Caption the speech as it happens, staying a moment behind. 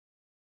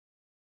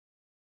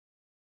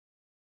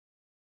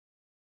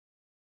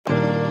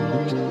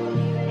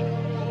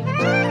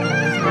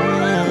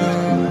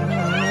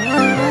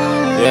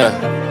Yeah.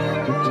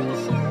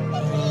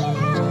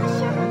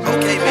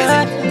 Okay,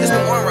 man, this the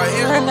one right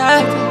here.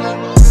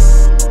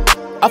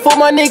 I thought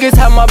my niggas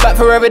had my back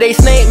forever, they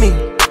snake me.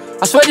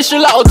 I swear this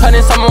gelato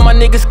turning some of my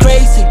niggas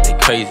crazy. They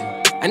crazy.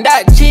 And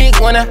that chick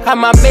wanna have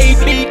my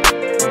baby.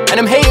 And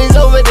them haters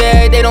over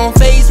there, they don't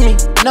faze me.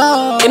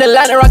 No. In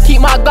Atlanta, I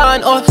keep my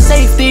gun off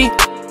safety.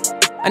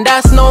 And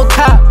that's no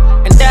cap.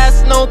 And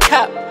that's no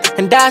cap.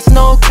 And that's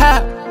no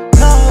cap.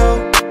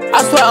 No.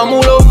 I swear I'm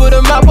all over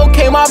the map.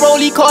 Okay, my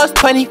rollie cost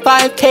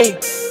 25K.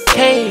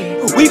 Hey,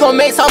 we gon'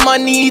 make some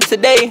money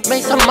today.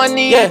 Make some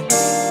money, yeah.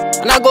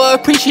 And I gotta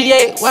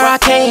appreciate where I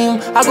came.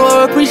 I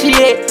gotta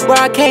appreciate where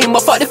I came.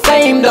 But fuck the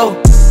fame though.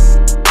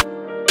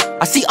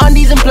 I see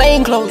undies and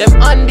plain clothes.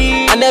 Them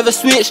undies. I never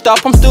switched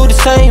up, I'm still the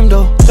same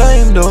though.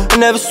 Same though. I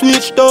never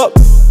switched up.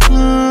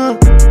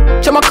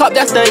 Check my cup,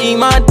 that's dirty,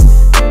 man.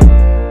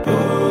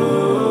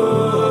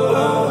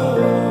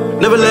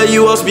 Never let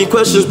you ask me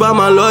questions about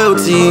my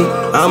loyalty.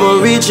 I'm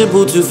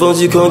unreachable, 2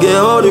 phones, you can't get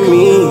hold of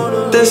me.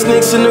 There's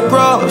snakes in the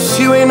grass,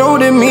 you ain't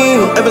holding me.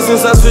 Ever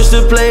since I switched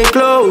to plain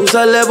clothes,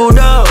 I leveled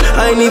up.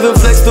 I ain't even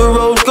flexed the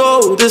rose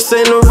gold, this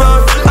ain't a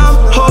run. I'm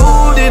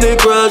holding a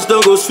grudge,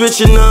 don't go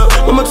switching up.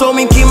 Mama told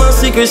me keep my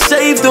secret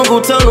safe, don't go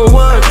tell no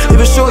one.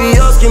 If it's shorty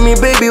asking me,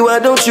 baby, why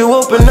don't you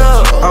open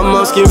up? I'm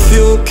asking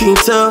Fume, can you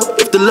tell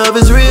if the love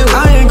is real?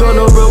 I ain't got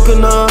no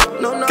broken up,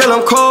 girl,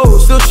 I'm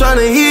cold, still trying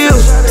to heal.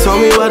 Tell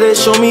me why they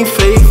show me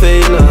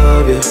fake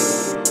love, yeah.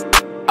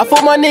 I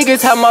thought my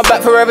niggas had my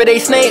back forever, they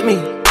snake me.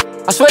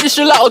 I swear this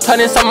gelato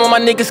turning some of my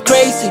niggas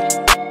crazy.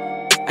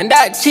 And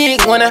that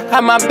chick wanna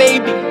have my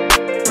baby.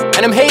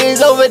 And them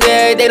haters over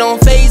there, they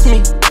don't faze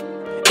me.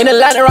 In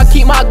Atlanta, I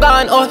keep my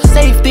gun off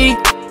safety.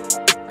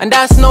 And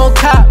that's no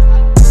cap.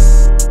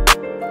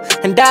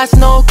 And that's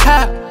no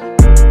cap.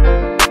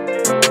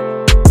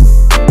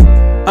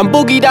 And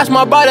Boogie, that's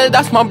my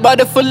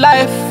brother for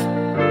life.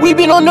 We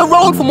been on the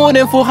road for more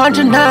than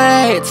 400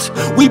 nights.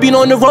 We been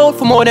on the road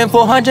for more than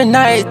 400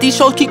 nights. These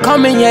shows keep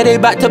coming, yeah, they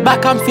back to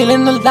back, I'm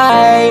feeling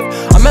alive.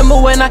 I remember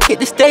when I hit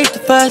the stage the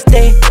first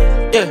day.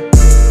 Yeah,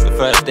 The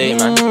first day,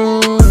 man.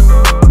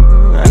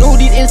 And all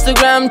these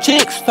Instagram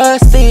chicks,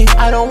 first day,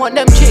 I don't want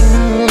them chicks.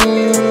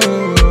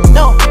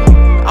 No,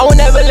 I will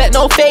never let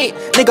no fate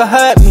nigga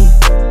hurt me.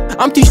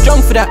 I'm too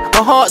strong for that,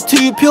 my heart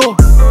too pure.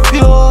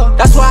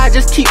 That's why I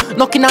just keep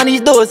knocking down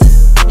these doors.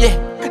 Yeah,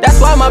 that's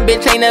why my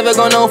bitch ain't never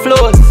got no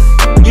flaws.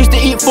 Used to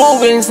eat 4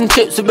 wings and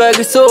chips with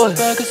burger sauce.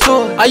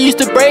 I used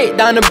to break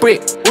down a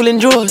brick, all in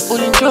drawers.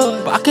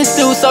 But I can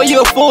still sell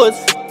you a force.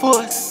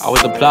 I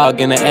was a plug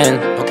in the end.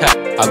 Okay.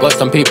 I got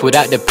some people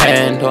that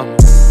depend on me.